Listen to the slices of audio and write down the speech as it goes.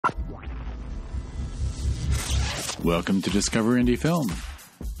Welcome to Discover Indie Film.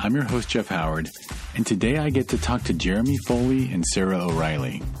 I'm your host, Jeff Howard, and today I get to talk to Jeremy Foley and Sara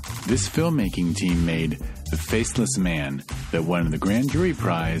O'Reilly. This filmmaking team made The Faceless Man that won the Grand Jury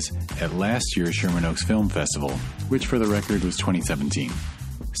Prize at last year's Sherman Oaks Film Festival, which for the record was 2017.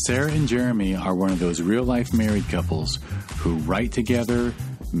 Sara and Jeremy are one of those real-life married couples who write together,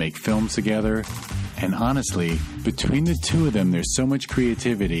 make films together, and honestly, between the two of them, there's so much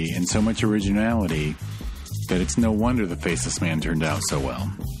creativity and so much originality that it's no wonder The Faceless Man turned out so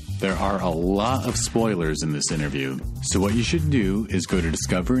well. There are a lot of spoilers in this interview, so what you should do is go to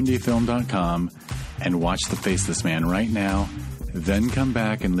discoverindiefilm.com and watch The Faceless Man right now, then come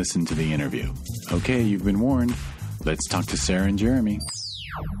back and listen to the interview. Okay, you've been warned. Let's talk to Sara and Jeremy.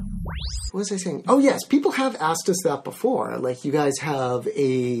 What was I saying? Oh, yes, people have asked us that before. Like, you guys have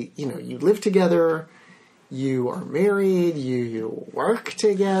you live together, you are married, you work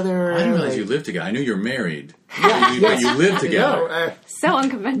together. I didn't realize you lived together. I knew you were married. But you live together. So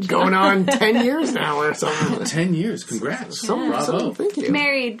unconventional. Going on 10 years now or something. 10 years. Congrats. Bravo. Thank you.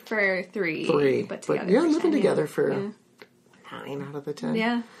 Married for three. But together for living 10, together for 9 out of the 10.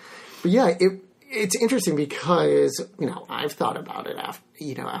 Yeah. But yeah, it's interesting because, I've thought about it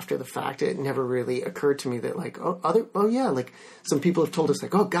after the fact. It never really occurred to me that like some people have told us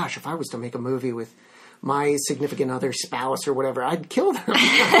like, oh gosh, if I was to make a movie with my significant other, spouse, or whatever, I'd kill them.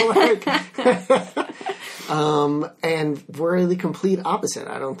 And we're the complete opposite.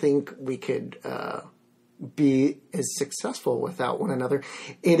 I don't think we could be as successful without one another.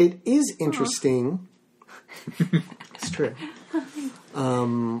 And it is interesting. It's true.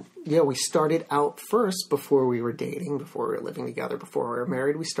 We started out first before we were dating, before we were living together, before we were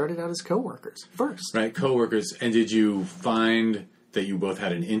married. We started out as coworkers first. Right, coworkers. And did you find that you both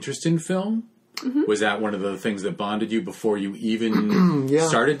had an interest in film? Mm-hmm. Was that one of the things that bonded you before you even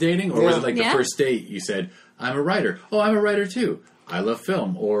started dating? Or was it like the first date you said, I'm a writer. Oh, I'm a writer too. I love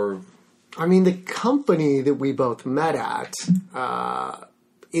film. Or, I mean, the company that we both met at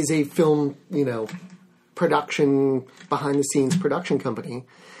is a film, production, behind-the-scenes production company.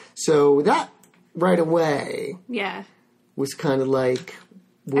 So that right away was kind of like...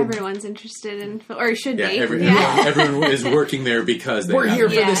 Everyone's interested in, or should be. Everyone is working there because we're here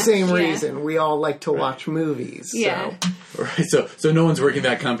for the same reason. We all like to watch movies. Yeah. So. Right. So no one's working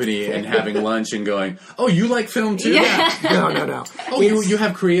that company and having lunch and going, "Oh, you like film too?" Yeah. No. Oh, you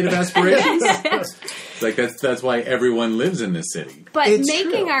have creative aspirations. Like that's why everyone lives in this city. But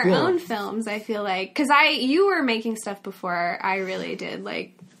making our own films, I feel like, because you were making stuff before I really did,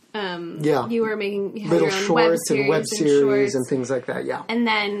 like. You were making little shorts and web series and things like that. Yeah, and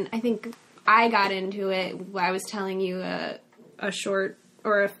then I think I got into it. I was telling you a short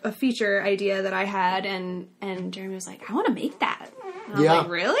or a feature idea that I had, and Jeremy was like, "I want to make that." And I was like,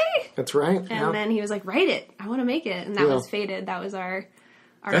 "Really?" That's right. And then he was like, "Write it. I want to make it." And that was Faded. That was our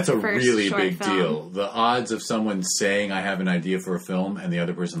That's a first really short big film. deal. The odds of someone saying I have an idea for a film and the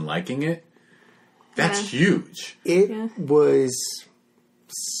other person liking it, that's huge. It was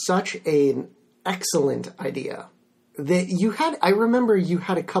such an excellent idea that you had. I remember you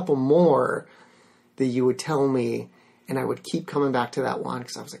had a couple more that you would tell me, and I would keep coming back to that one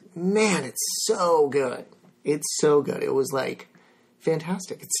because I was like, man, it's so good. It's so good. It was like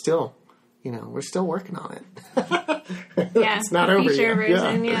fantastic. It's still, we're still working on it. It's not over feature yet.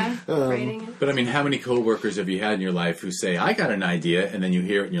 version, writing it. But I mean, how many coworkers have you had in your life who say, I got an idea, and then you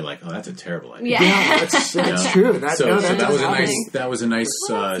hear it and you're like, oh, that's a terrible idea. Yeah, that's true. That was a nice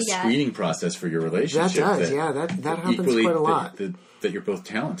screening process for your relationship. That happens quite a lot. That you're both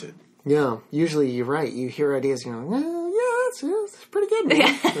talented. Yeah, usually you're right. You hear ideas and you're like, it's pretty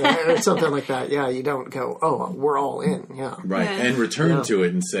good. Or something like that. Yeah, you don't go, oh, we're all in. Yeah. Right, and return to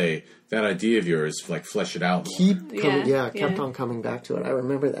it and say, that idea of yours, like, flesh it out more. Kept on coming back to it. I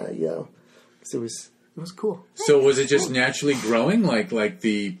remember that, So it was cool. So was it just naturally growing? Like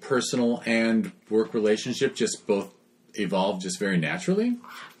the personal and work relationship just both evolved just very naturally?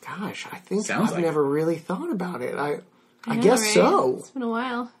 Gosh, I think I've never really thought about it. I guess so. It's been a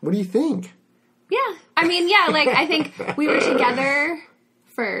while. What do you think? Yeah. I mean, I think we were together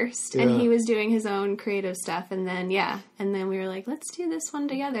first, and he was doing his own creative stuff, and then we were like, let's do this one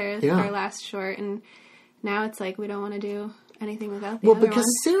together for our last short, and now it's like we don't want to do anything without the other one. Well, because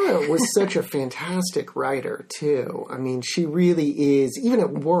Sara was such a fantastic writer, too. I mean, she really is, even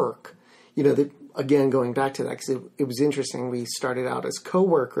at work, again, going back to that, because it was interesting, we started out as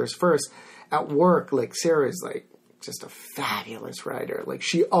co-workers first. At work, like, Sarah's like, just a fabulous writer. Like,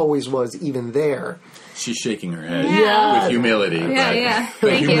 she always was, even there. She's shaking her head with humility. Yeah.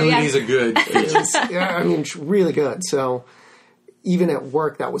 But humility is a good feature. I mean, really good. So, even at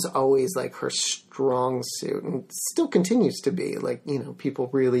work, that was always like her strong suit, and still continues to be. Like, you know, people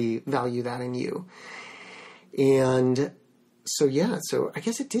really value that in you. And so, yeah, so I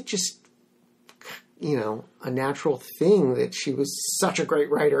guess it did just, you know, a natural thing that she was such a great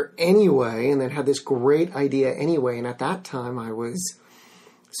writer anyway, and then had this great idea anyway. And at that time, I was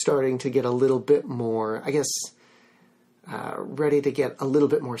starting to get a little bit more, I guess, ready to get a little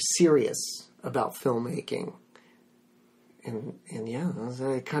bit more serious about filmmaking. And yeah,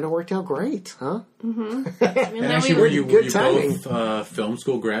 it kind of worked out great, huh? Mm-hmm. And actually, were you both film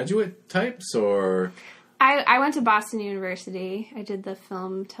school graduate types, or? I went to Boston University. I did the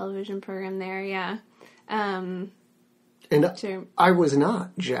film television program there, yeah. And I was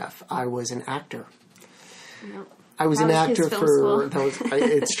not, Jeff. I was an actor. No. I was an actor for...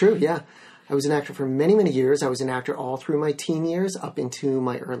 it's true, yeah. I was an actor for many, many years. I was an actor all through my teen years up into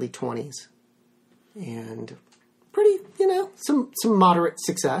my early 20s. And pretty, you know, some moderate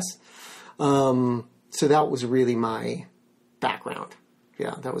success. So that was really my background.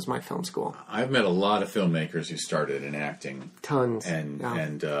 Yeah, that was my film school. I've met a lot of filmmakers who started in acting. Tons. And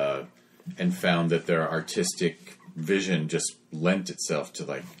found that their artistic vision just lent itself to,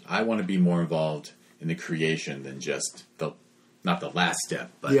 like, I want to be more involved in the creation than just not the last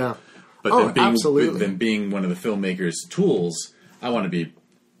step, but yeah. But absolutely. Then being one of the filmmaker's tools, I want to be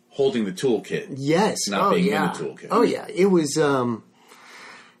holding the toolkit. Yes. Not being in the toolkit. Oh, yeah. It was, since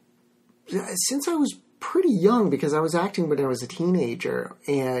I was pretty young, because I was acting when I was a teenager,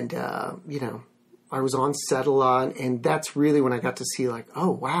 and, you know, I was on set a lot, and that's really when I got to see, like,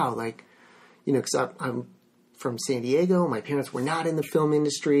 oh, wow, like, you know, because I'm from San Diego. My parents were not in the film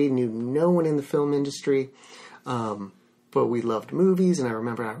industry, knew no one in the film industry, but we loved movies, and I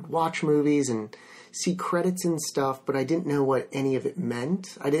remember I would watch movies and see credits and stuff, but I didn't know what any of it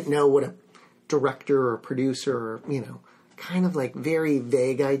meant. I didn't know what a director or producer or, you know, kind of like very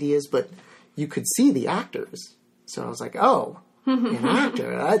vague ideas, but you could see the actors. So I was like, oh, an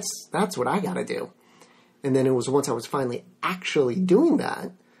actor, that's what I got to do. And then it was once I was finally actually doing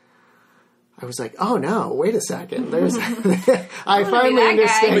that, I was like, oh no, wait a second. There's I finally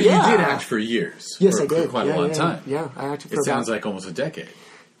understand. But you did act for years. Yes, I did. For quite a long time. Yeah, I acted for It sounds like almost a decade.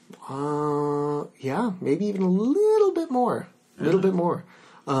 Yeah, maybe even a little bit more. A little bit more.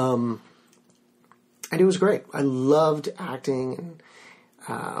 And it was great. I loved acting,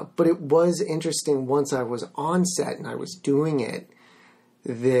 and but it was interesting once I was on set and I was doing it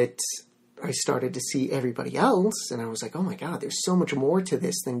that I started to see everybody else, and I was like, oh my God, there's so much more to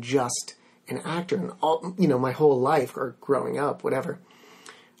this than just an actor. And all, you know, my whole life or growing up, whatever,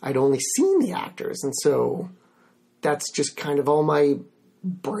 I'd only seen the actors, and so that's just kind of all my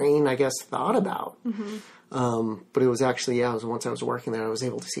brain, I guess, thought about. Mm-hmm. But it was actually, it was once I was working there, I was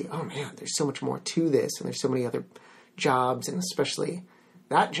able to see, oh man, there's so much more to this, and there's so many other jobs, and especially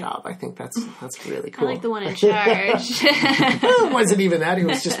that job. I think that's really cool. I like the one in charge. It wasn't even that. It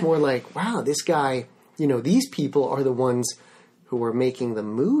was just more like, wow, this guy, you know, these people are the ones who are making the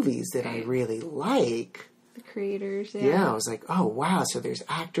movies that I really like. The creators, yeah. Yeah, I was like, oh, wow, so there's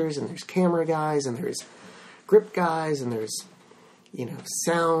actors, and there's camera guys, and there's grip guys, and there's, you know,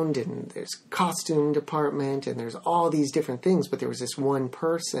 sound, and there's costume department, and there's all these different things, but there was this one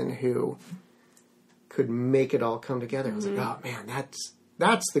person who could make it all come together. I was like, oh, man,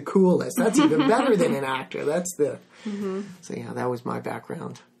 that's the coolest. That's even better than an actor. That's the... Mm-hmm. So, yeah, that was my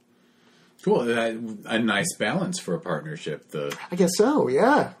background. Cool. A nice balance for a partnership. I guess so,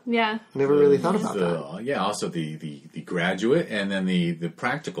 yeah. Yeah. Never really thought about that. Yeah, also the graduate and then the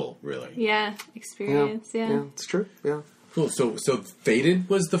practical, really. Yeah, experience, yeah. Yeah, it's true, yeah. Cool. So Faded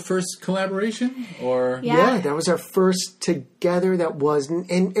was the first collaboration, or? Yeah, that was our first together. That was,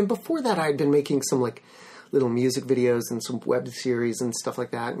 and before that I had been making some like little music videos and some web series and stuff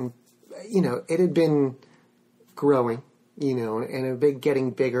like that. And, you know, it had been growing, you know, and it had been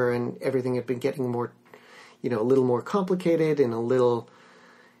getting bigger, and everything had been getting more, you know, a little more complicated and a little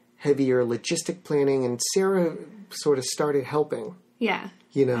heavier logistic planning. And Sarah sort of started helping. Yeah.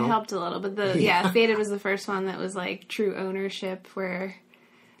 You know? I helped a little, but Faded was the first one that was like true ownership, where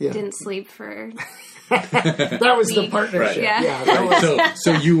didn't sleep for that was the partnership. Right. Yeah. That was...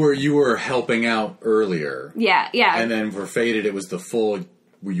 So you were helping out earlier. Yeah. And then for Faded, it was the full.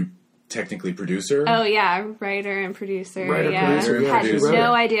 Were you technically producer? Oh yeah, writer and producer. Producer. Had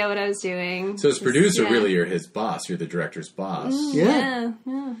no idea what I was doing. So as producer, really, you're his boss. You're the director's boss. Yeah.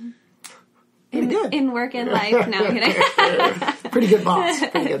 In work and life. No, I'm kidding. Pretty good boss.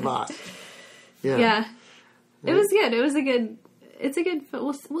 Yeah. It was good. It was a good. It's a good.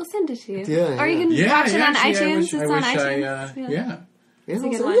 We'll send it to you. Yeah. Or you can watch it on iTunes. It's on iTunes.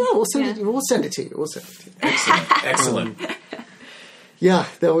 We'll send it to you. Excellent. Yeah,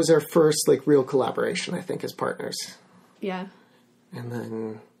 that was our first, like, real collaboration, I think, as partners. Yeah. And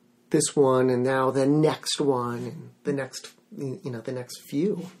then this one, and now the next one, and the next, the next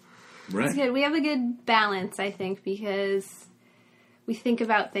few. Right. It's good. We have a good balance, I think, because we think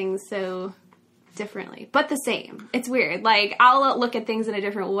about things so differently, but the same. It's weird. Like, I'll look at things in a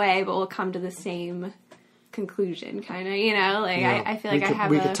different way, but we'll come to the same conclusion, kind of, Like, yeah. I feel like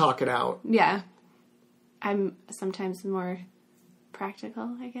we could talk it out. Yeah. I'm sometimes more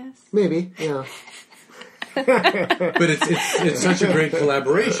practical, I guess. Maybe, yeah. But it's such a great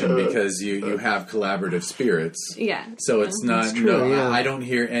collaboration because you have collaborative spirits. Yeah. So it's not, true, I don't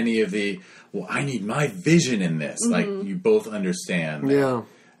hear any of the, well, I need my vision in this. Like, you both understand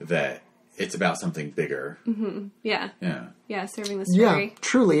that it's about something bigger. Mm-hmm. Yeah. Yeah. Yeah, serving the story. Yeah,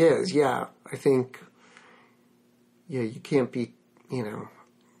 truly is, yeah. I think, you can't be,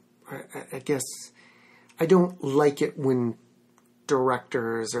 I guess, I don't like it when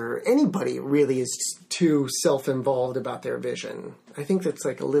directors or anybody really is too self-involved about their vision. I think that's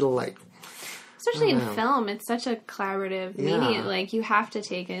like a little like... Especially in film, it's such a collaborative medium. Like, you have to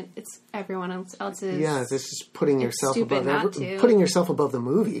take it. It's everyone else's... Yeah, this is putting yourself above... Putting yourself above the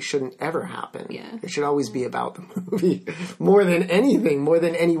movie shouldn't ever happen. Yeah. It should always be about the movie. More than anything. More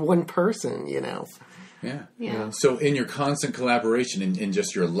than any one person, Yeah. So in your constant collaboration, in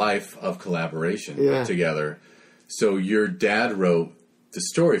just your life of collaboration together... So your dad wrote the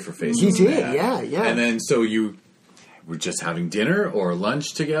story for Faceless Man. He did, yeah. And then so you were just having dinner or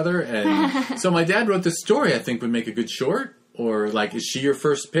lunch together. And so my dad wrote the story, I think would make a good short. Or like, is she your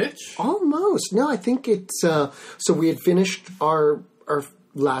first pitch? Almost. No, I think it's... so we had finished our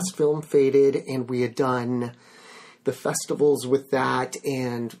last film, Faded, and we had done the festivals with that.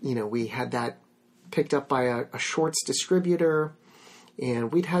 And, we had that picked up by a shorts distributor.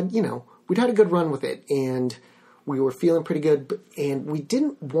 And we'd had a good run with it. And... we were feeling pretty good, and we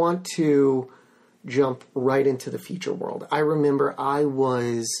didn't want to jump right into the feature world. I remember I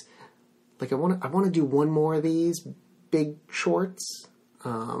was like, I want to do one more of these big shorts,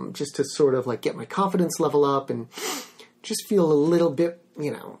 just to sort of like get my confidence level up and just feel a little bit,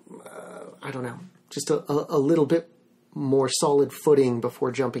 I don't know, just a little bit more solid footing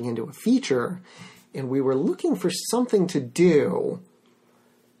before jumping into a feature. And we were looking for something to do,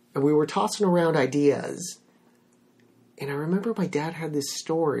 and we were tossing around ideas. And I remember my dad had this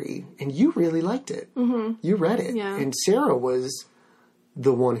story, and you really liked it. Mm-hmm. You read it. Yeah. And Sarah was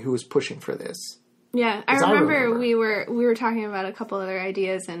the one who was pushing for this. Yeah, I remember we were talking about a couple other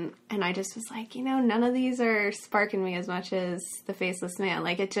ideas, and I just was like, none of these are sparking me as much as The Faceless Man.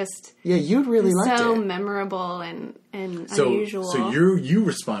 Like, it just... Yeah, you really liked it. So memorable and unusual. So you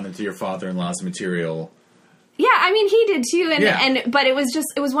responded to your father-in-law's material. Yeah, I mean, he did too, but it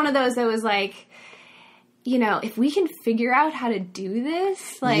was one of those that was like... if we can figure out how to do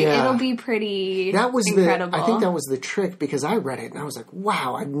this, it'll be pretty incredible. I think that was the trick, because I read it and I was like,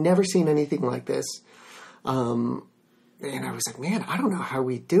 wow, I've never seen anything like this. And I was like, man, I don't know how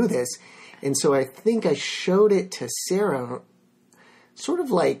we do this. And so I think I showed it to Sarah, sort of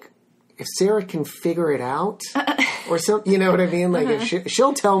like, if Sarah can figure it out or something, you know what I mean? Like, if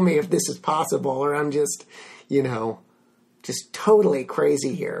she'll tell me if this is possible, or I'm just, just totally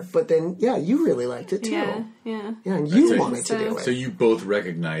crazy here. But then, you really liked it too. Yeah. Yeah, and you wanted to do it. So you both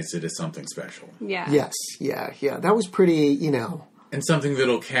recognized it as something special. Yeah. Yes, yeah. That was pretty, And something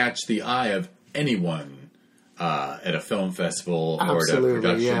that'll catch the eye of anyone at a film festival or at a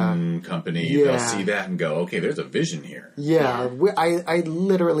production company. Yeah. They'll see that and go, okay, there's a vision here. Yeah. I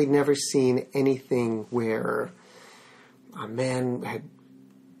literally never seen anything where a man had,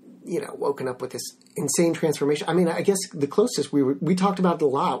 woken up with this insane transformation. I mean, I guess the closest we talked about it a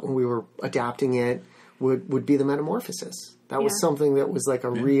lot when we were adapting it would be the Metamorphosis. That was something that was like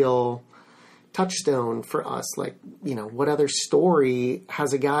a real touchstone for us. Like, what other story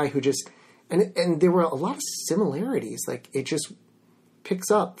has a guy who just, and there were a lot of similarities. Like, it just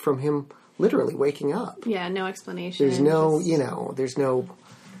picks up from him literally waking up. Yeah, no explanation. There's no, there's no.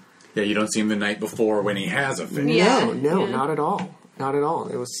 Yeah, you don't see him the night before when he has a fit. No, not at all. Not at all.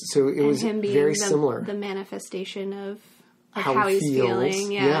 It was him being very similar. The manifestation of how he's feels.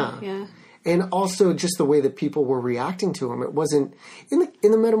 feeling. Yeah. And also just the way that people were reacting to him. It wasn't in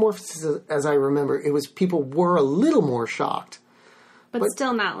the Metamorphosis, as I remember, it was people were a little more shocked. But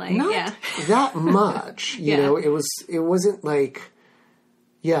still not like that much. You know, it wasn't like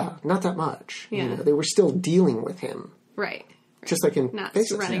not that much. Yeah. You know, they were still dealing with him. Right. Just like in not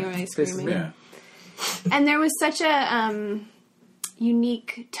Faceless. running away screaming. Yeah. And there was such a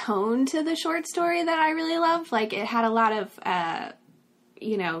unique tone to the short story that I really loved. Like, it had a lot of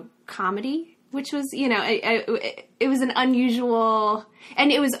comedy which was, you know, it was an unusual,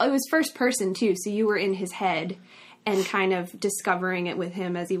 and it was first person too. So you were in his head and kind of discovering it with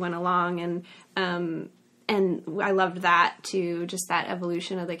him as he went along. And I loved that too, just that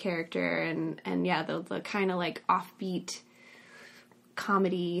evolution of the character and yeah, the kind of like offbeat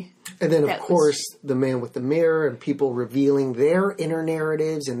comedy. And then of course the man with the mirror and people revealing their inner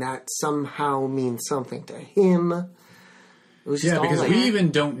narratives, and that somehow means something to him. It was just because we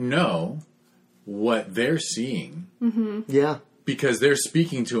even don't know what they're seeing. Mm-hmm. Yeah. Because they're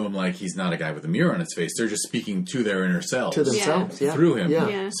speaking to him like he's not a guy with a mirror on his face. They're just speaking to their inner selves. To themselves, through him.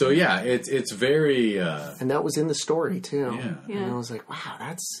 Yeah. So yeah, it's very... and that was in the story too. Yeah. And I was like,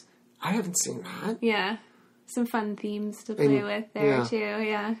 wow, I haven't seen that. Yeah. Some fun themes to play with there too,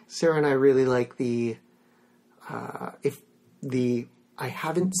 yeah. Sarah and I really like I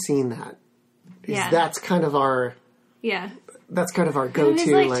haven't seen that. That's kind of our... Yeah. That's kind of our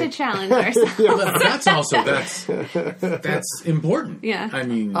go-to. We like to challenge ourselves. That's important. Yeah. I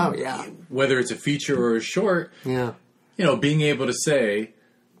mean, whether it's a feature or a short, you know, being able to say,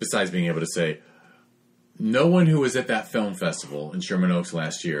 besides being able to say, no one who was at that film festival in Sherman Oaks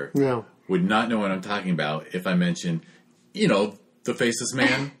last year would not know what I'm talking about if I mentioned, you know, The Faceless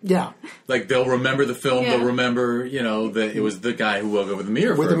Man. Yeah. Like, they'll remember the film, they'll remember, you know, that it was the guy who woke up with a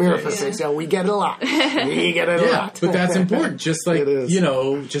mirror for a face. Yeah, we get it a lot. We get it a lot. But that's important. Just like, you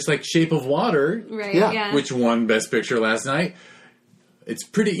know, just like Shape of Water, right, which won Best Picture last night. It's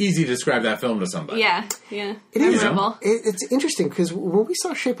pretty easy to describe that film to somebody. Yeah, yeah. It is. It's interesting because when we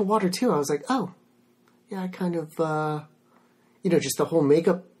saw Shape of Water too, I was like, oh, yeah, I kind of, you know, just the whole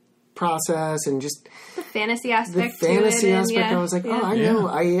makeup process and just the fantasy aspect. I was like, oh, I know.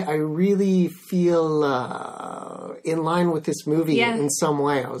 I really feel in line with this movie in some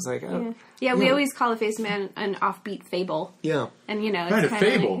way. I was like, oh. Yeah, we always call The Faceless Man an offbeat fable. Yeah. And, you know, it's right, a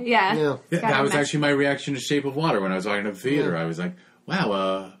fable. Like, that was actually my reaction to Shape of Water when I was walking to the theater. I was like,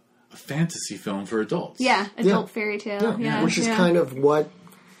 wow, a fantasy film for adults. Yeah, adult fairy tale. Yeah. Which is kind of what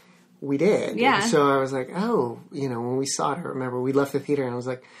we did. Yeah. And so I was like, oh, you know, when we saw it, I remember we left the theater and I was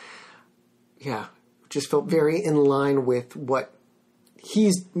like, yeah, just felt very in line with what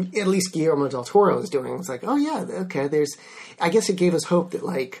he's, at least Guillermo del Toro is doing. It was like, oh yeah, okay, I guess it gave us hope that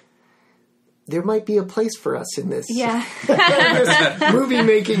like, there might be a place for us in this, this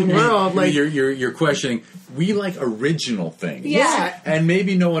movie-making world. Like you're questioning. We like original things, and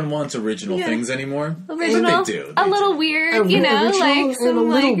maybe no one wants original things anymore. Original, they do. A little weird, you know, like some, and a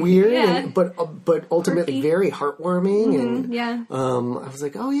little weird, but ultimately very heartwarming. Mm-hmm, and I was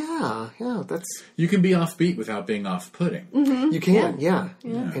like, oh yeah, that's. You can be offbeat without being off-putting. Mm-hmm. You can, yeah,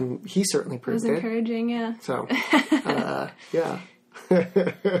 and he certainly proved it. It was encouraging, yeah. So, yeah.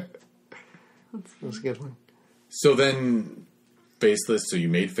 That was a good one. So then, Faceless. So you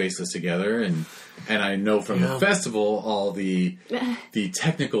made Faceless together, and I know from the festival all the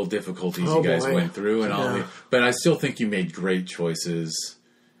technical difficulties you guys went through, and all the. But I still think you made great choices.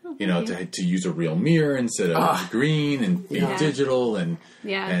 You know, to use a real mirror instead of green, and be digital, and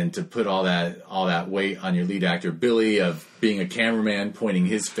to put all that weight on your lead actor Billy of being a cameraman pointing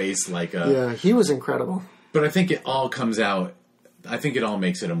his face like a. Yeah, he was incredible. But I think it all comes out. I think it all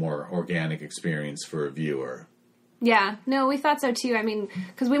makes it a more organic experience for a viewer. Yeah. No, we thought so too. I mean,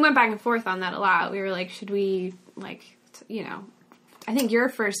 because we went back and forth on that a lot. We were like, should we, like, you know, I think your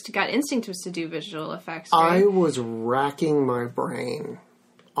first gut instinct was to do visual effects, right? I was racking my brain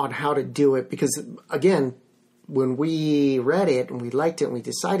on how to do it because, again, when we read it and we liked it and we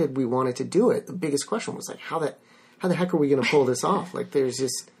decided we wanted to do it, the biggest question was like, how the heck are we going to pull this off? Like,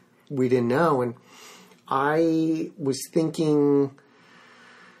 we didn't know. And I was thinking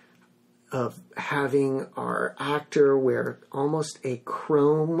of having our actor wear almost a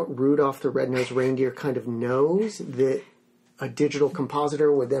chrome Rudolph the Red-Nosed Reindeer kind of nose that a digital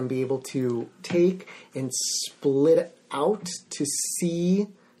compositor would then be able to take and split out to see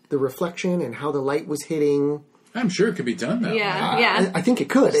the reflection and how the light was hitting. I'm sure it could be done that way. Yeah. I think it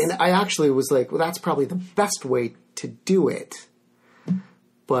could. And I actually was like, well, that's probably the best way to do it.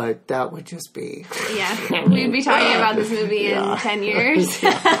 But that would just be... Yeah. We'd be talking about this movie in 10 years.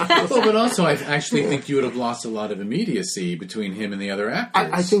 Well, but also I actually think you would have lost a lot of immediacy between him and the other actors.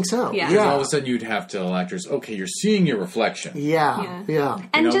 I think so. Yeah. Because all of a sudden you'd have to tell actors, okay, you're seeing your reflection. Yeah. And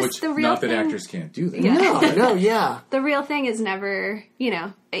you know, just the real not thing, that actors can't do that. No, The real thing is never, you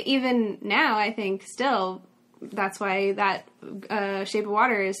know, even now I think still... That's why that Shape of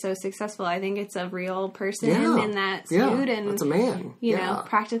Water is so successful. I think it's a real person in that suit, and it's a man. You know,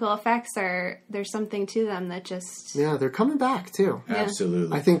 practical effects there's something to them that just they're coming back too.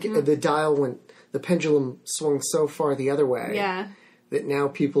 Absolutely. I think the pendulum swung so far the other way. Yeah. That now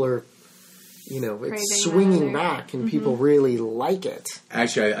people are, it's swinging back and people really like it.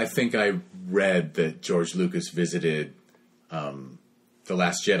 Actually, I think I read that George Lucas visited the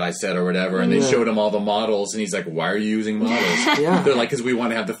Last Jedi set or whatever, and they showed him all the models, and he's like, why are you using models? They're like, because we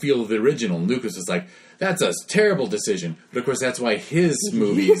want to have the feel of the original. And Lucas was like, that's a terrible decision. But of course, that's why his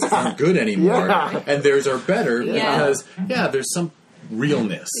movies aren't good anymore, and theirs are better because, there's some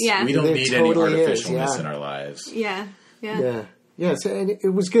realness. Yeah. We don't need any artificialness in our lives. Yeah. So, and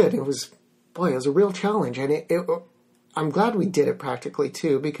it was good. It was a real challenge. And I'm glad we did it practically,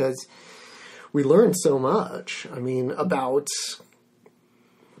 too, because we learned so much. I mean, about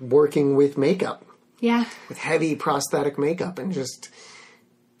working with makeup. Yeah. With heavy prosthetic makeup and just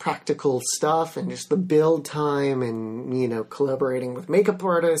practical stuff and just the build time and, collaborating with makeup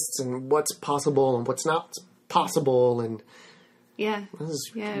artists and what's possible and what's not possible. And it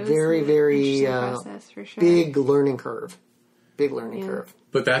was very, very process, for sure. Big learning curve.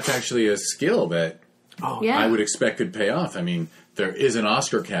 But that's actually a skill that I would expect could pay off. I mean, there is an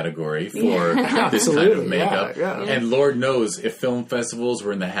Oscar category for this kind of makeup. And Lord knows if film festivals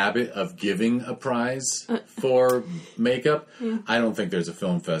were in the habit of giving a prize for makeup, I don't think there's a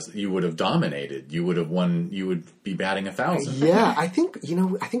film fest. You would have dominated. You would have won. You would be batting 1,000. Yeah, I think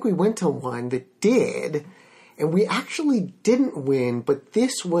we went to one that did, and we actually didn't win, but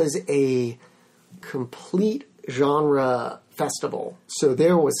this was a complete genre festival. So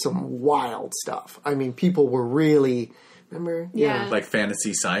there was some wild stuff. I mean, people were really... Remember? Yeah. Like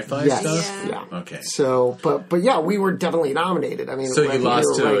fantasy sci-fi stuff? Yeah. Okay. So, but we were definitely nominated. I mean, so you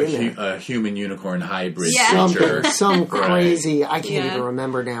lost to a human unicorn hybrid creature. Some crazy, I can't even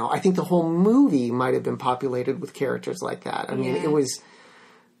remember now. I think the whole movie might have been populated with characters like that. I mean, it was,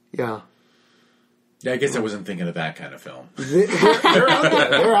 Yeah, I guess I wasn't thinking of that kind of film. They're out there.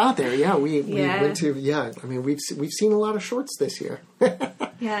 They're out there. Yeah, we went to. Yeah, I mean, we've seen a lot of shorts this year.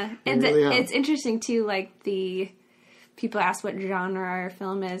 And it's interesting too. Like people ask what genre our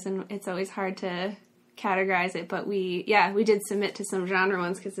film is, and it's always hard to categorize it. But we did submit to some genre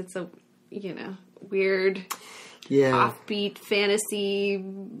ones because it's a weird, offbeat fantasy.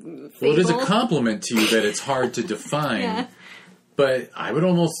 Fable. Well, it is a compliment to you that it's hard to define. But I would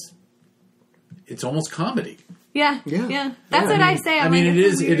almost. It's almost comedy. Yeah. That's what I say. I mean, it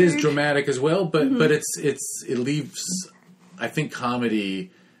is dramatic as well, but it leaves. I think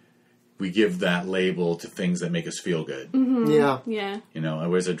comedy. We give that label to things that make us feel good. Mm-hmm. Yeah.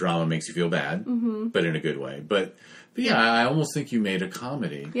 Whereas a drama makes you feel bad, but in a good way. But I almost think you made a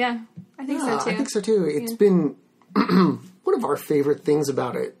comedy. Yeah, I think so too. I think so too. It's been one of our favorite things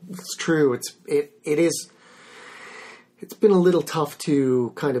about it. It's true. It's been a little tough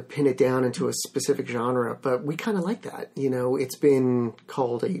to kind of pin it down into a specific genre, but we kind of like that. It's been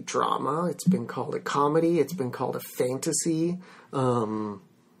called a drama. It's been called a comedy. It's been called a fantasy.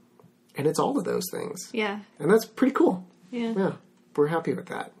 And it's all of those things. Yeah. And that's pretty cool. Yeah. We're happy with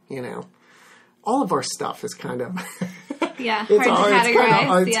that, All of our stuff is kind of... hard to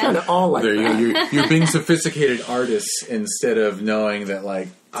categorize. It's kind of all like that. You're being sophisticated artists instead of knowing that, like,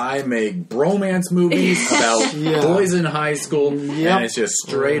 I make bromance movies about boys in high school, and it's just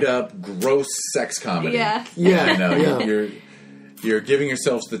straight up gross sex comedy. You're giving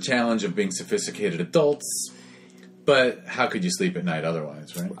yourselves the challenge of being sophisticated adults, but how could you sleep at night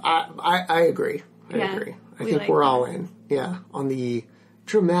otherwise, right? I agree. I agree. I think we're all in. Yeah. On the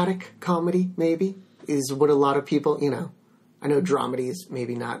dramatic comedy, maybe, is what a lot of people, I know dramedy is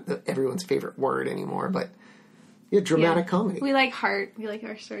maybe not everyone's favorite word anymore, but dramatic comedy. We like heart. We like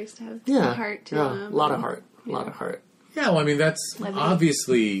our stories to have heart to them. A lot of heart. A lot of heart. Yeah, well, I mean, that's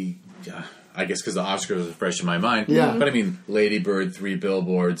obviously, I guess because the Oscars are fresh in my mind. Yeah. But I mean, Lady Bird, 3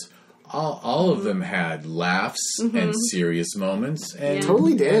 Billboards, all of them had laughs and serious moments. And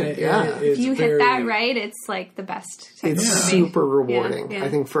totally did, if you hit that right, it's like the best. It's super rewarding, I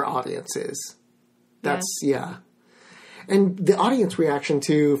think, for audiences. That's, And the audience reaction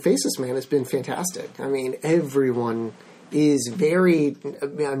to Faceless Man has been fantastic. I mean, everyone is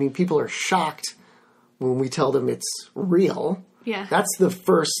people are shocked when we tell them it's real. Yeah. That's the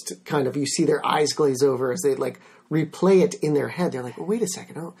first kind of, you see their eyes glaze over as they like replay it in their head. They're like, well, wait a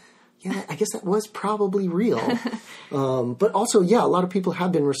second. Oh, yeah, I guess that was probably real. But also, a lot of people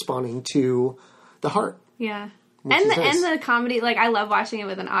have been responding to the heart. Yeah. And the comedy, like, I love watching it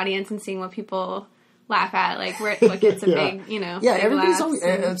with an audience and seeing what people laugh at, like, what gets a big, big everybody's always,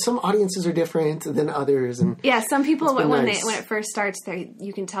 some audiences are different than others, and some people when it first starts,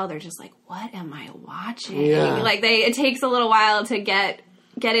 you can tell they're just like, what am I watching? Like it takes a little while to get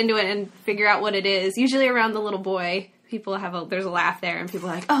into it and figure out what it is. Usually around the little boy, people there's a laugh there, and people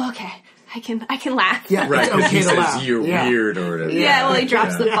are like, oh, okay, I can laugh. Yeah, right. it's okay He to says laugh. you're weird or whatever. Yeah, well, he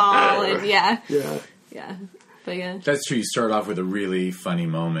drops the ball and Yeah. But yeah. That's true. You start off with a really funny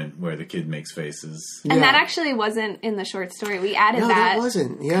moment where the kid makes faces. And that actually wasn't in the short story. We added that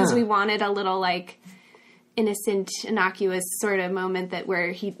wasn't. Yeah. Because we wanted a little, like, innocent, innocuous sort of moment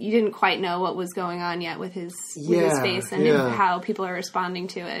where you didn't quite know what was going on yet with his face and how people are responding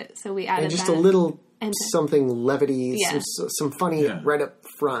to it. So we added just that. a little something levity, some funny right up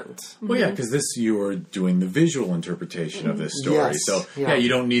front. Well, yeah, because you are doing the visual interpretation of this story. Yes. So, you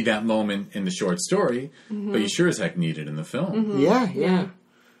don't need that moment in the short story, but you sure as heck need it in the film. Yeah.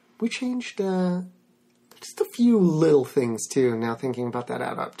 We changed just a few little things, too, now thinking about that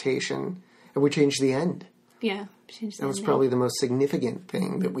adaptation. And we changed the end. Yeah. That was probably the most significant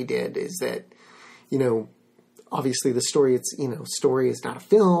thing that we did, is that, obviously the story, story is not a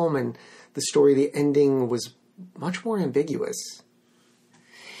film, and the ending was much more ambiguous.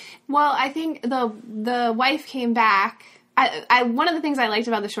 Well, I think the wife came back. One of the things I liked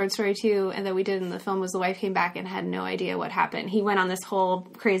about the short story, too, and that we did in the film, was the wife came back and had no idea what happened. He went on this whole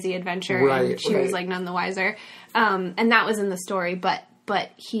crazy adventure, and she was, like, none the wiser. And that was in the story, but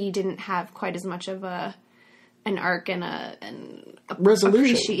he didn't have quite as much of an arc and a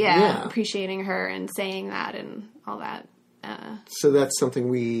resolution. Appreciating her and saying that and all that. So that's something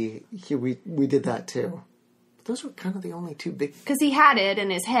we did that too. Those were kind of the only two big... Because he had it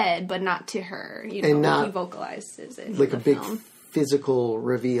in his head, but not to her. And not... He vocalized it like a big physical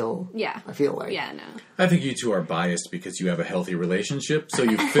reveal. Yeah. I feel like. Yeah, no. I think you two are biased because you have a healthy relationship. So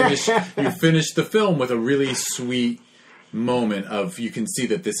you finish the film with a really sweet moment of, you can see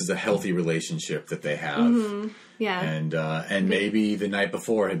that this is a healthy relationship that they have. Mm-hmm. Yeah. And maybe the night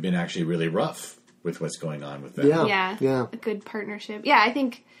before had been actually really rough with what's going on with them. Yeah. A good partnership. Yeah, I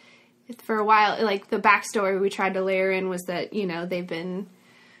think for a while, like, the backstory we tried to layer in was that, they've been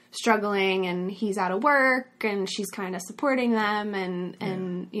struggling and he's out of work and she's kind of supporting them and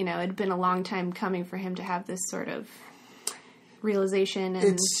it'd been a long time coming for him to have this sort of realization.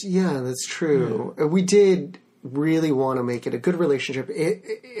 And that's true. We did really want to make it a good relationship.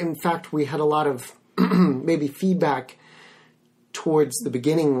 In fact, we had a lot of maybe feedback towards the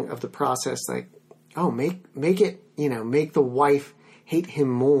beginning of the process, like, make it, make the wife hate him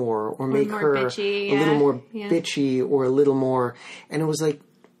more, or make her bitchy, a little more bitchy, or a little more, and it was like,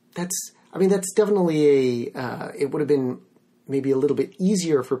 that's definitely it would have been maybe a little bit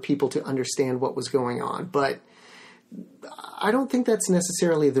easier for people to understand what was going on, but I don't think that's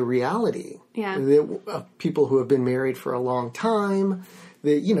necessarily the reality. Yeah. People who have been married for a long time,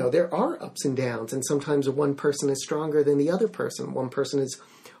 there are ups and downs, and sometimes one person is stronger than the other person. One person is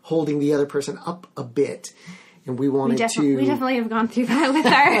holding the other person up a bit. And we wanted to... We definitely have gone through that with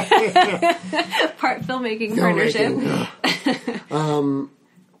our filmmaking partnership.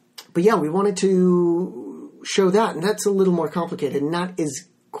 But yeah, we wanted to show that, and that's a little more complicated, not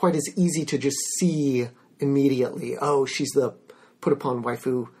quite as easy to just see immediately. Oh, she's the put-upon wife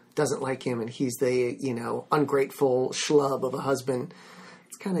who doesn't like him, and he's the, ungrateful schlub of a husband.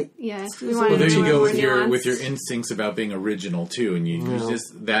 It's kind of... Yeah. Well, there you go with your instincts about being original, too, and you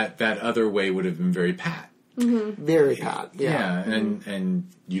just... That other way would have been very pat. Mm-hmm. Very pat, yeah. And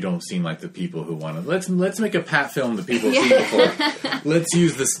you don't seem like the people who want to... Let's make a pat film that people have seen before. Let's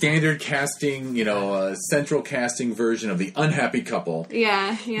use the standard casting, central casting version of the unhappy couple.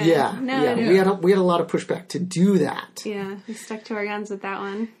 Yeah. We had a lot of pushback to do that. Yeah, we stuck to our guns with that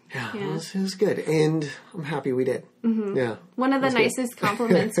one. Yeah. It was good, and I'm happy we did. Mm-hmm. Yeah. One of the nicest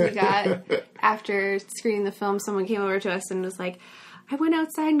compliments we got after screening the film, someone came over to us and was like, I went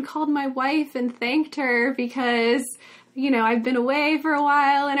outside and called my wife and thanked her because, I've been away for a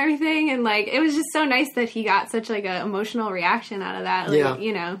while and everything. And, like, it was just so nice that he got such, like, an emotional reaction out of that. Like, I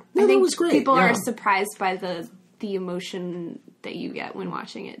think that was great. People are surprised by the emotion that you get when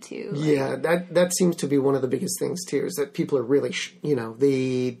watching it, too. Like, that seems to be one of the biggest things, too, is that people are really,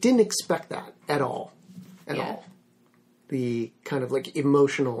 they didn't expect that at all. At all. The kind of, like,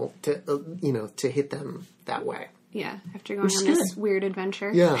 emotional, to hit them that way. Yeah, after going on this weird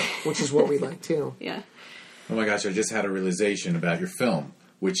adventure. Yeah, which is what we like, too. Yeah. Oh my gosh, I just had a realization about your film,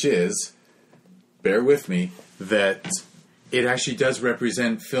 which is, bear with me, that it actually does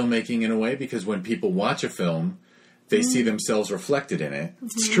represent filmmaking in a way, because when people watch a film, they see themselves reflected in it.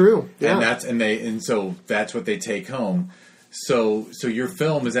 It's true. Yeah. And so that's what they take home. So your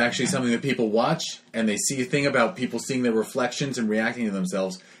film is actually something that people watch, and they see a thing about people seeing their reflections and reacting to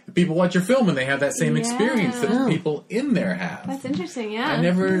themselves. And people watch your film, and they have that same experience that the people in there have. That's interesting. Yeah, I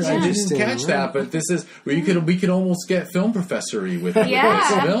didn't catch that, but this is where we could almost get film professory with this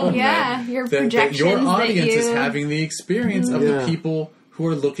film. Yeah, your projections. Your audience is having the experience of the people who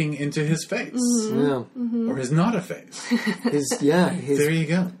are looking into his face. Or his not a face. His there you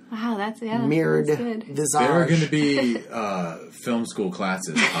go. Wow, that's mirrored visage. There are going to be film school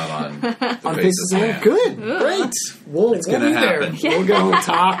classes on the Faceless Man. Good, great. We'll be happen. there. We'll go and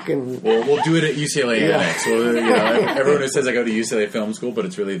talk, and we'll do it at UCLA Annex. We'll, everyone who says I go to UCLA Film School, but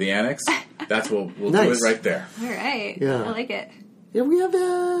it's really the Annex. That's what we'll do it right there. All right, I like it. Yeah,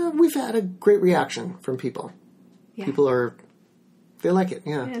 we've had a great reaction from people. Yeah. People they like it.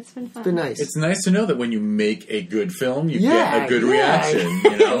 Yeah, it's been fun. It's been nice. It's nice to know that when you make a good film, you get a good reaction.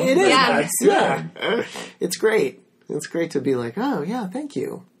 You know, it is. Nice. Yeah, it's great. It's great to be like, oh yeah, thank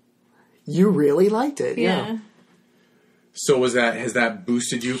you. You really liked it. Yeah. So has that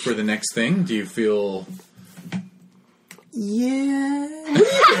boosted you for the next thing? Do you feel? Yeah. What do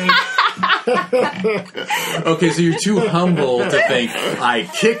you think? Okay, so you're too humble to think I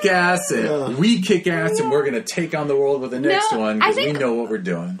kick ass and we kick ass and we're going to take on the world with the next one because we know what we're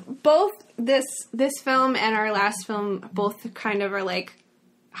doing. Both this film and our last film both kind of are like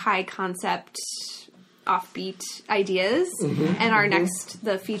high concept, offbeat ideas. And our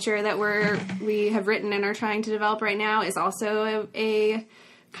the feature that we have written and are trying to develop right now is also a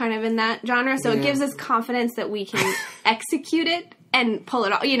kind of in that genre. So it gives us confidence that we can execute it and pull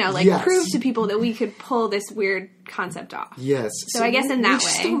it off, prove to people that we could pull this weird concept off. Yes. So I guess in that way. We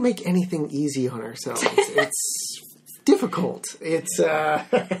just don't make anything easy on ourselves. It's difficult. It's, But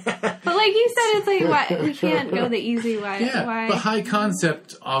like you said, it's like, what? We can't go the easy way. Yeah, why? But high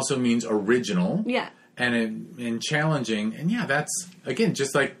concept also means original. Yeah. And challenging. And that's, again,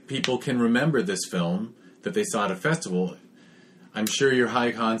 just like people can remember this film that they saw at a festival. I'm sure your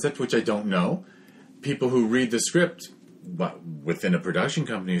high concept, which I don't know, people who read the script within a production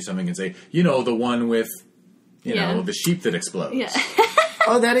company or something can say, the one with, the sheep that explodes. Yeah.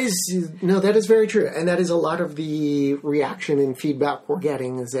 Oh, that is very true. And that is a lot of the reaction and feedback we're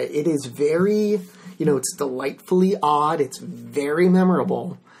getting is that it is very, it's delightfully odd. It's very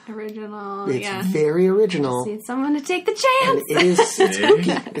memorable. Original, It's very original. Just need someone to take the chance. And it's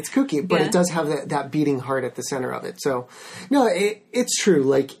kooky. It's kooky, but it does have that beating heart at the center of it. So, no, it's true.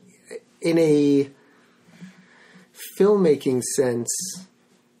 Like, in a filmmaking sense,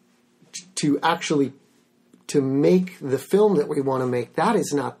 to make the film that we want to make, that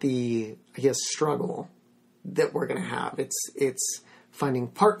is not the, struggle that we're going to have. It's finding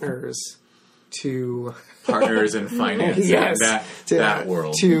partners to... Partners in finance. Yes. That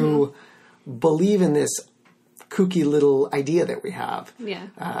world. To believe in this kooky little idea that we have. Yeah.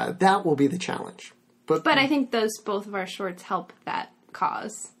 That will be the challenge. But I think both of our shorts help that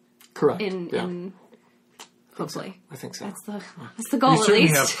cause. Correct. Hopefully. I think so. That's the goal, you certainly at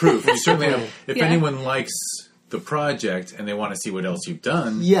least. have proof. You certainly have... If anyone likes the project and they want to see what else you've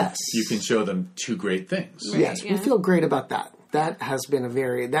done, yes, you can show them two great things. Right, yes, we feel great about that. That has been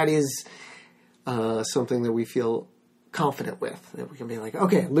that is something that we feel confident with. That we can be like,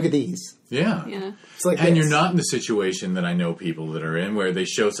 okay, look at these. Yeah. It's like and you're not in the situation that I know people that are in where they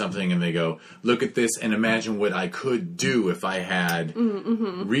show something and they go, look at this and imagine what I could do if I had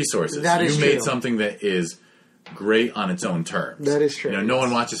resources. That is you true. made something that is great on its own terms. That is true. No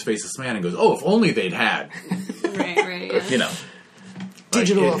one watches Faceless Man and goes, oh, if only they'd had. Right.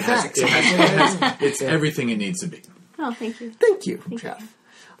 Digital effects. It's everything it needs to be. Oh, thank you. Thank you, Jeff.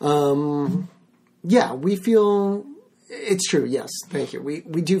 We feel... It's true, yes. Thank you. We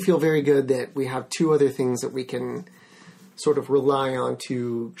do feel very good that we have two other things that we can sort of rely on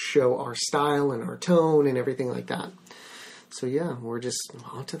to show our style and our tone and everything like that. So we're just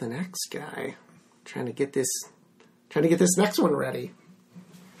on to the next guy. Trying to get this next one ready.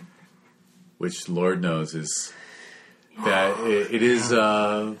 Which Lord knows is that it is,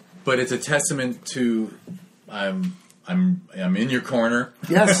 but it's a testament to I'm in your corner.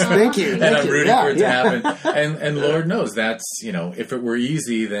 Yes, thank you. And I'm rooting for it to happen. And Lord knows that's, if it were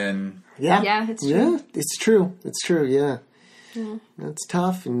easy, then... Yeah, it's true. Yeah, it's true. It's true, yeah. That's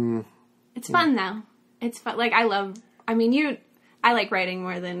tough. And it's fun, though. It's fun. Like, I like writing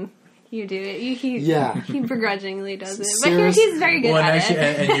more than you do it. He begrudgingly does it. But he's very good at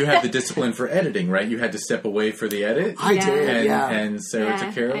it. And you have the discipline for editing, right? You had to step away for the edit? I did, And Sarah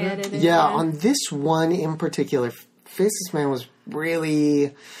took care of it? On this one in particular... Faceless Man was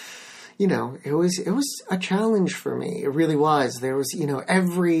really, it was a challenge for me. It really was. There was,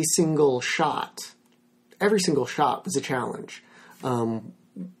 every single shot was a challenge,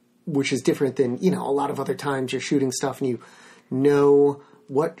 which is different than, a lot of other times you're shooting stuff and you know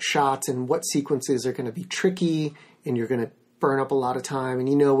what shots and what sequences are going to be tricky and you're going to burn up a lot of time and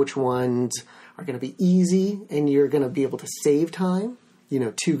you know which ones are going to be easy and you're going to be able to save time.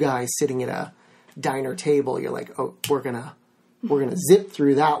 Two guys sitting at a diner table, you're like, oh, we're gonna we're going to zip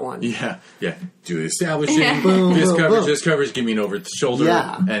through that one. Yeah. Do the establishing, boom, this coverage, give me an over the shoulder,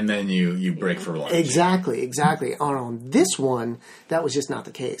 and then you break for lunch. Exactly. On this one, that was just not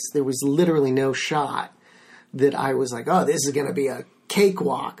the case. There was literally no shot that I was like, oh, this is going to be a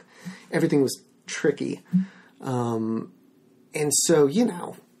cakewalk. Everything was tricky. And so,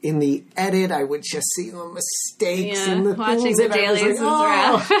 in the edit, I would just see the mistakes and the watching things the that I was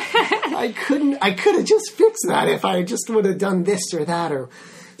like, I could have just fixed that if I just would have done this or that.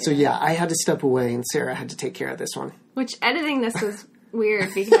 So I had to step away, and Sarah had to take care of this one. Which editing this was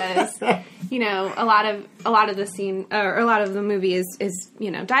weird because a lot of the scene or a lot of the movie is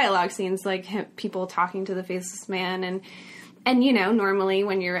dialogue scenes, like people talking to the faceless man, and normally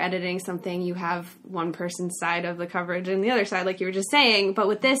when you're editing something, you have one person's side of the coverage and the other side, like you were just saying. But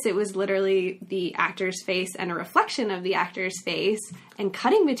with this, it was literally the actor's face and a reflection of the actor's face, and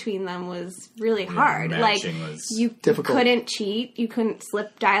cutting between them was really hard. Like, you couldn't cheat. You couldn't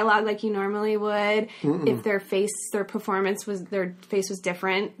slip dialogue like you normally would. Mm-mm. If their face was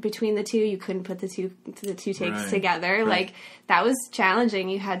different between the two, you couldn't put the two takes together. Right. Like, that was challenging.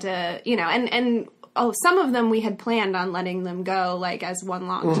 You had to, and some of them we had planned on letting them go, like, as one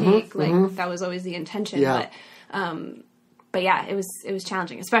long take. Like, that was always the intention. Yeah. But yeah, it was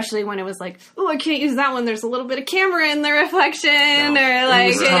challenging, especially when it was like, oh, I can't use that one. There's a little bit of camera in the reflection, or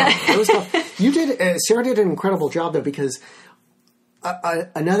like. It was tough. Sarah did an incredible job though, because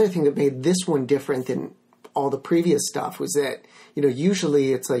another thing that made this one different than all the previous stuff was that,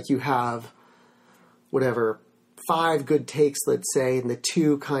 usually it's like you have whatever 5 good takes, let's say, and the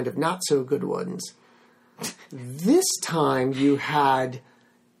 2 kind of not so good ones. This time you had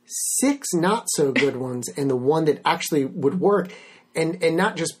 6 not so good ones and the one that actually would work, and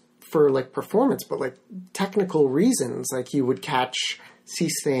not just for like performance, but like technical reasons. Like, you would catch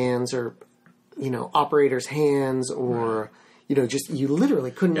C-stands or operators' hands, or just you literally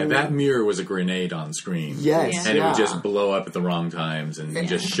couldn't. Yeah, that mirror was a grenade on screen. Yes, and it would just blow up at the wrong times and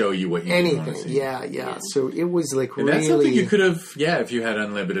just show you what you want to see. Yeah. So it was like and really. That's something you could have. Yeah, if you had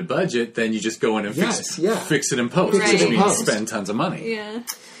unlimited budget, then you just go in and fix it in post, which means spend tons of money. Yeah.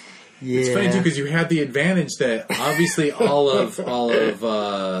 Yeah. It's funny too, because you had the advantage that obviously all of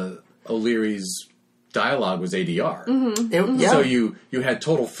O'Leary's dialogue was ADR. Mm-hmm. So you had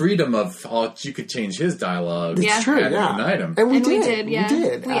total freedom of you could change his dialogue. It's true, an item. And we did. We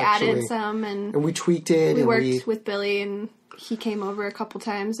did. We added some, and we tweaked it. We worked with Billy, and he came over a couple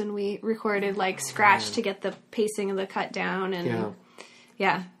times, and we recorded scratch to get the pacing of the cut down, and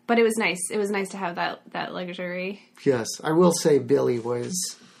But it was nice. It was nice to have that luxury. Yes, I will say Billy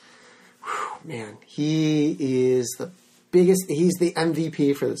was. Man, he is the biggest. He's the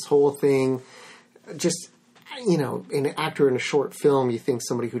MVP for this whole thing. Just, an actor in a short film, you think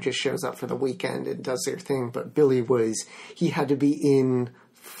somebody who just shows up for the weekend and does their thing. But Billy he had to be in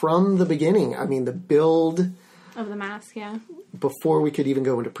from the beginning. I mean, the build of the mask, before we could even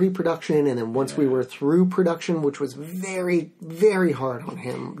go into pre-production. And then once we were through production, which was very, very hard on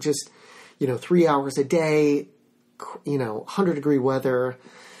him. Just, 3 hours a day, 100-degree weather.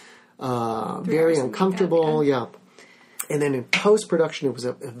 Very uncomfortable, And then in post-production, it was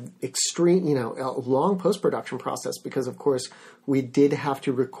a long post-production process because, of course, we did have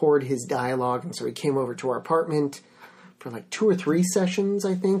to record his dialogue. And so he came over to our apartment for 2 or 3 sessions,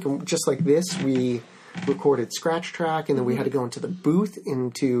 I think. And just like this, we recorded scratch track, and then we had to go into the booth,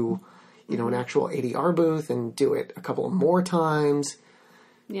 into, an actual ADR booth, and do it a couple more times.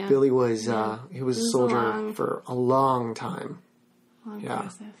 Yeah. Billy was, he was a soldier for a long time. Long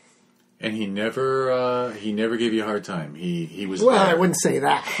process. And he never gave you a hard time. He was well. I wouldn't say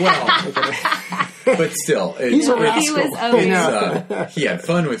that. Well, but still, he's a rascal. He had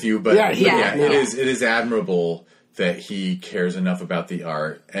fun with you, but it is admirable that he cares enough about the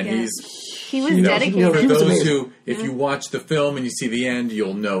art, and he was dedicated. For those who, if you watch the film and you see the end,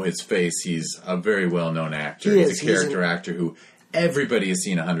 you'll know his face. He's a very well known actor. He's a character actor who everybody has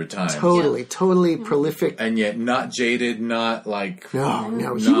seen 100 times. Totally prolific. And yet not jaded, not like...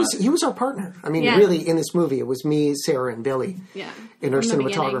 No. He was our partner. I mean, really, in this movie, it was me, Sarah, and Billy. Yeah. And our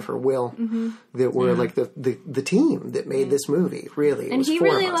cinematographer, Will, that were the team that made this movie, really. And he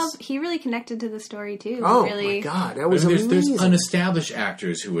really connected to the story, too. Oh, my God. That was amazing. There's unestablished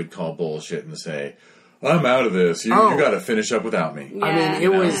actors who would call bullshit and say, I'm out of this. You got to finish up without me. Yeah. I mean,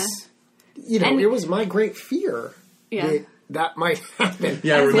 it was... it was my great fear that might happen.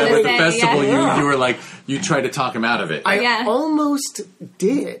 Yeah, I remember at the festival, you were like, you tried to talk him out of it. I almost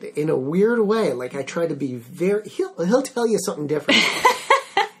did, in a weird way. Like, I tried to be very... He'll tell you something different.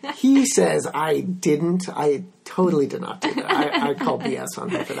 He says, I totally did not do that. I call BS on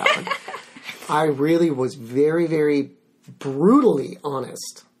him for that one. I really was very, very brutally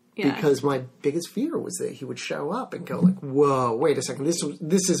honest. Yeah. Because my biggest fear was that he would show up and go like, whoa, wait a second,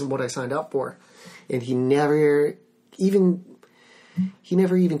 this isn't what I signed up for. And he never even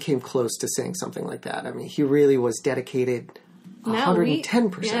came close to saying something like that. I mean, he really was dedicated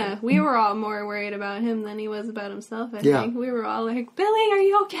 110%. Yeah, we were all more worried about him than he was about himself, I think. We were all like, Billy, are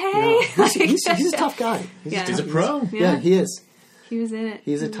you okay? Yeah. He's a tough guy. He's a pro. Yeah, he is. He was in it.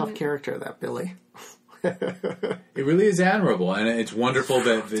 He's a tough character, that Billy. It really is admirable, and it's wonderful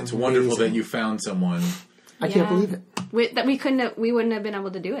that you found someone. I can't believe it. We wouldn't have been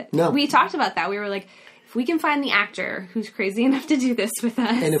able to do it. No. We talked about that. We were like, if we can find the actor who's crazy enough to do this with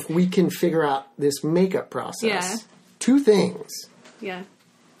us. And if we can figure out this makeup process, two things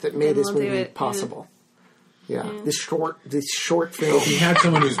that made this movie possible. Yeah. This short film. If he had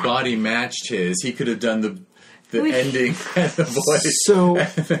someone whose body matched his, he could have done the ending and the voice. So,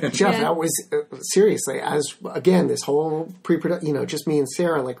 Jeff, that was, seriously, again, this whole pre-production, just me and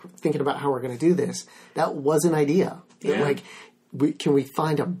Sarah, like, thinking about how we're going to do this, that was an idea. Yeah. Like, can we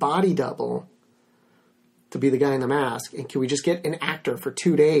find a body double to be the guy in the mask, and can we just get an actor for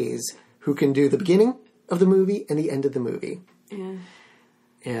 2 days who can do the beginning of the movie and the end of the movie? Yeah.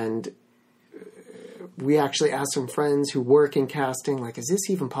 And we actually asked some friends who work in casting, like, is this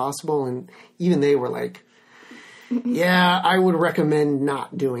even possible? And even they were like, yeah, I would recommend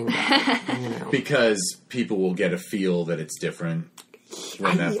not doing that. Because people will get a feel that it's different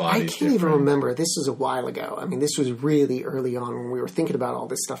when that body's I can't different. even remember. This was a while ago. I mean, this was really early on when we were thinking about all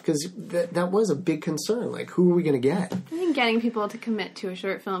this stuff, because that was a big concern. Like, who are we going to get? I think getting people to commit to a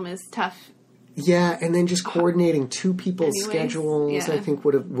short film is tough. Yeah, and then just coordinating two people's schedules, I think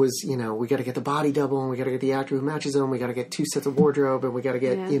was, we got to get the body double, and we got to get the actor who matches them, we got to get 2 sets of wardrobe, and we got to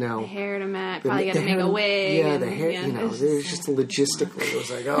get, the hair to match, probably got to make a wig. Yeah, the hair, there's just logistically, it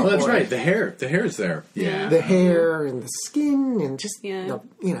was like, oh, well, that's boy. right, the hair's there. Yeah. The hair and the skin and just,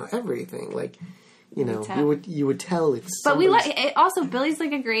 everything, like... you would tell it's. But we it also Billy's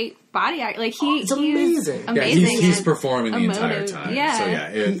like a great body actor. Like he's amazing. Yeah, he's performing the entire time. Yeah.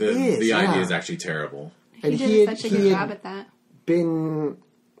 So the idea is actually terrible. And he did such a good job at that. Been,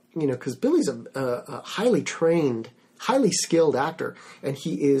 because Billy's a highly trained, highly skilled actor, and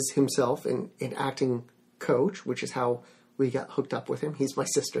he is himself an acting coach, which is how we got hooked up with him. He's my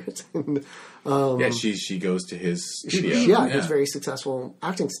sister's. And, she goes to his studio. His very successful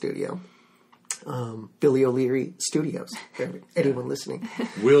acting studio. Billy O'Leary Studios. Anyone listening?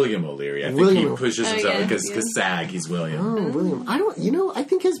 William O'Leary. I think he pushes himself because SAG. He's William. Oh, William. I don't. I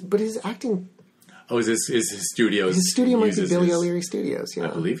think his acting. Oh, is his studio? His studio might be Billy O'Leary Studios. I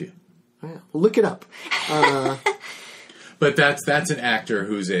believe you. Yeah. Look it up. But that's an actor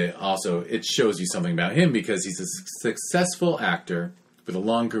who's also. It shows you something about him because he's a successful actor with a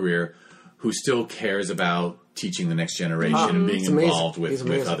long career who still cares about teaching the next generation and being involved with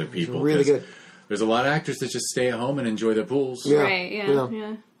other people. He's really good. There's a lot of actors that just stay at home and enjoy their pools. Yeah. Right,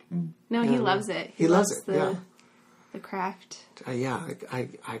 yeah. No, he loves it. He loves it, the craft.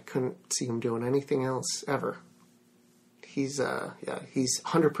 I couldn't see him doing anything else ever. He's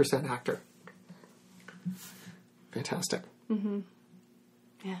 100% actor. Fantastic. Mm-hmm.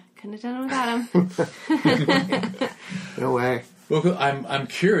 Yeah, couldn't have done it without him. No way. Well, I'm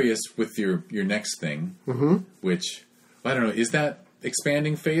curious with your next thing, which I don't know, is that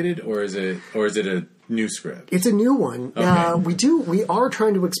expanding Faded or is it a new script? It's a new one. Okay. We are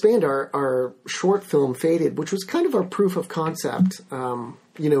trying to expand our short film Faded, which was kind of our proof of concept.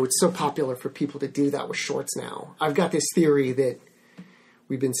 It's so popular for people to do that with shorts now. I've got this theory that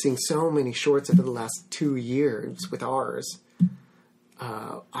we've been seeing so many shorts over the last 2 years with ours.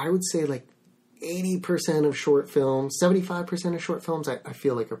 I would say like 80% of short films, 75% of short films, I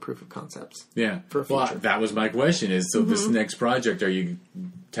feel like are proof of concepts. Yeah. For a feature. Well, that was my question is, so this next project, are you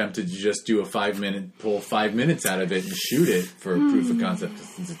tempted to just do pull 5 minutes out of it and shoot it for a proof of concept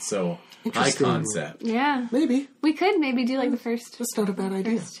since it's so high concept? Yeah. Maybe. We could maybe do like the first... That's not a bad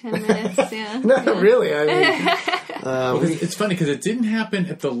idea. First 10 minutes, yeah. No, really. I mean... it's funny because it didn't happen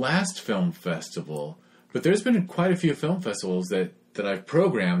at the last film festival, but there's been quite a few film festivals that I've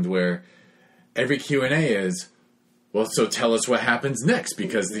programmed where every Q&A is, well, so tell us what happens next,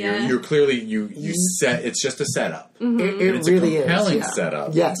 because you're clearly, you set, it's just a setup. Mm-hmm. It It's really a compelling is.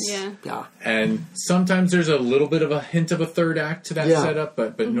 setup. Yes. Yeah. And sometimes there's a little bit of a hint of a third act to that setup,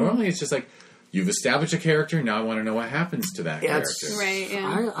 but normally it's just like, you've established a character, now I want to know what happens to that character. Right,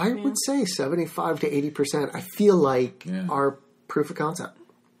 yeah. I would say 75 to 80%. I feel like our proof of concept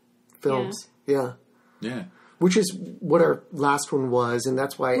films. Yeah. Which is what our last one was, and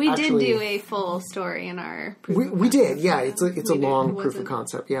that's why we did do a full story in our proof of concept. We did, yeah. It's a long proof of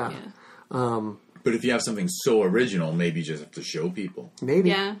concept, yeah. But if you have something so original, maybe you just have to show people. Maybe.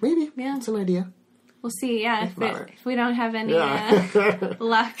 Yeah. It's an idea. We'll see. Yeah, if we don't have any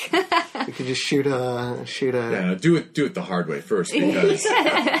luck, we could just shoot a. Yeah, no, do it the hard way first, because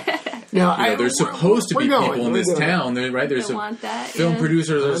there's supposed to be people in this town, right? There's film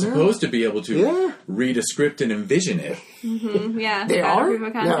producers are supposed to be able to read a script and envision it. Mm-hmm. Yeah, they are.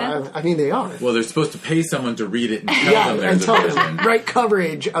 Yeah, I mean they are. Well, they're supposed to pay someone to read it and tell them there's a vision. Write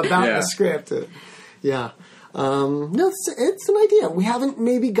coverage about the script. Yeah. No, it's an idea. We haven't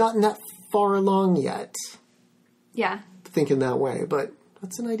maybe gotten that far along yet. Yeah. Thinking that way, but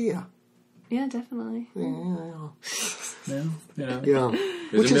that's an idea. Yeah, definitely. Yeah.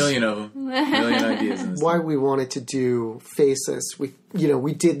 There's a million of them. A million ideas in this. Why we wanted to do Faceless. We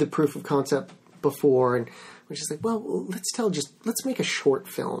did the proof of concept before, and we're just like, well, let's make a short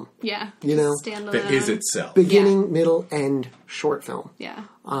film. Yeah. Standalone. That is itself. Beginning, middle, end short film. Yeah.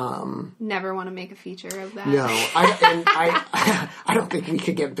 Never want to make a feature of that. No, I don't think we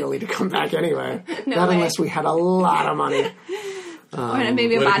could get Billy to come back anyway. Unless we had a lot of money. Or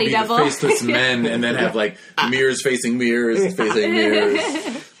maybe a body double. The Faceless Men, and then have mirrors facing mirrors, facing mirrors.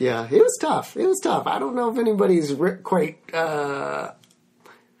 Yeah, it was tough. I don't know if anybody's quite.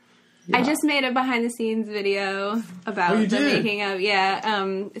 I just made a behind the scenes video about the making of.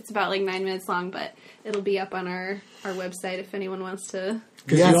 Yeah, it's about 9 minutes long, but it'll be up on our website if anyone wants to.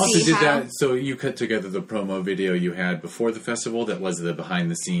 Because you also did that, so you cut together the promo video you had before the festival that was the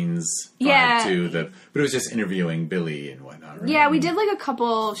behind the scenes vibe too. But it was just interviewing Billy and whatnot, right? Yeah, we did a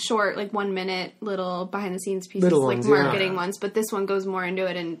couple short, 1 minute little behind the scenes pieces, marketing ones, but this one goes more into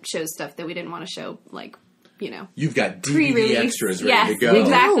it and shows stuff that we didn't want to show, You've got DVD extras ready to go.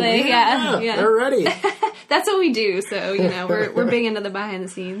 Exactly. Yeah. They're ready. That's what we do. So we're big into the behind the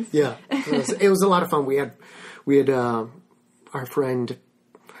scenes. Yeah, it was a lot of fun. We had our friend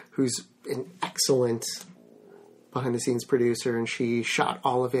who's an excellent behind the scenes producer, and she shot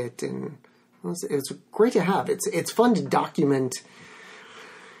all of it, and it was great to have. It's fun to document.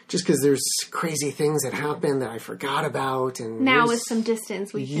 Just because there's crazy things that happen that I forgot about, and now with some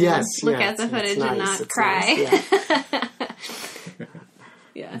distance, we can look at the footage and not cry. Nice,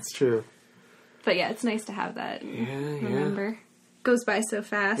 yeah, it's true. But it's nice to have that. Remember, goes by so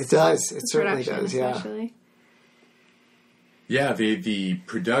fast. It does. It certainly does. Especially. Yeah, the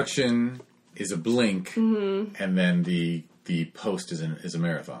production is a blink, and then the post is a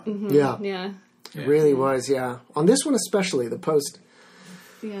marathon. Mm-hmm. Yeah. It really was. Yeah, on this one especially, the post.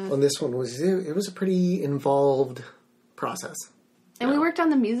 Yeah. On this one it was a pretty involved process. And we worked on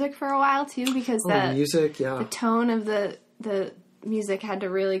the music for a while too, because the music, the tone of the music had to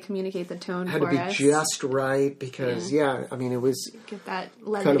really communicate the tone for us. Had to be just right, because I mean, it was get that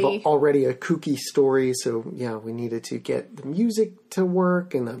levity. Kind of already a kooky story, so we needed to get the music to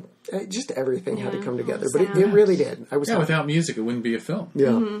work, and just everything had to come together. But it really did. Without music, it wouldn't be a film.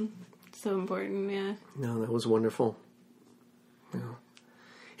 Yeah, so important. Yeah. No, that was wonderful. Yeah.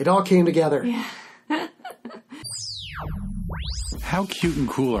 It all came together. Yeah. How cute and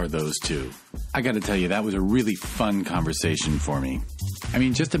cool are those two? I got to tell you, that was a really fun conversation for me. I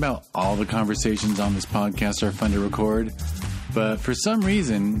mean, just about all the conversations on this podcast are fun to record, but for some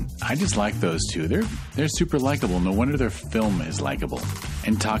reason, I just like those two. They're super likable. No wonder their film is likable.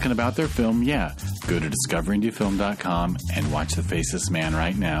 And talking about their film, go to discoverindiefilm.com and watch The Faceless Man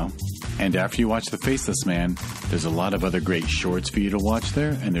right now. And after you watch The Faceless Man, there's a lot of other great shorts for you to watch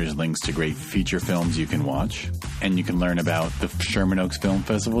there, and there's links to great feature films you can watch. And you can learn about the Sherman Oaks Film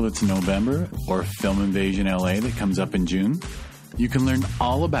Festival that's in November, or Film Invasion LA that comes up in June. You can learn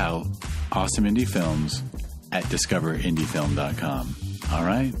all about awesome indie films at discoverindiefilm.com. All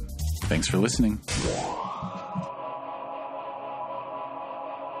right. Thanks for listening.